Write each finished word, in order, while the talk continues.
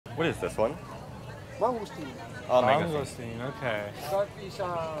What is this one? Mangosteen. Oh, mango. Mangosteen, okay. That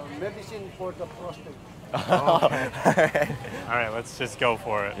is medicine for the prostate. All right, let's just go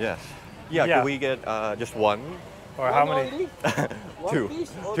for it. Yes. Yeah, Yeah. can we get just one? Or how One many? only? One Two.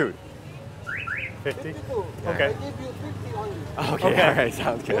 piece or Two. 50? 52. Okay. I give you 50 only. Okay, Okay. all right,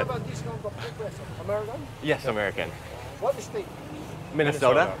 sounds You good. have a discount of 2 pesos. American? Yes, American. What state?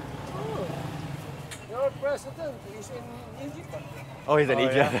 Minnesota? Oh, your president is in Egypt. Oh, he's in Oh,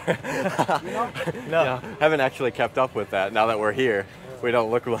 Egypt. You know? No. Yeah, haven't actually kept up with that now that we're here. We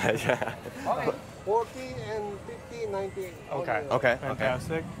don't look much. Okay. 40 and 50, 90. Okay. Okay.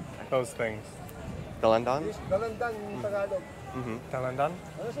 Fantastic. Those things. Dalandan? This Dalandan Tagalog. Talandan?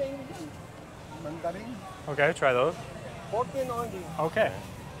 Ano sa English? Mandarin. Okay, try those. 14 only. Okay.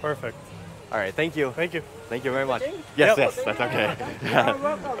 Perfect. All right, thank you. Thank you. Thank you very much. Okay? Yes, Yep. yes, that's okay. You're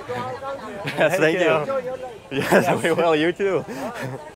welcome to our country. Yes, thank you. you. Enjoy your life. Yes, we will. You too.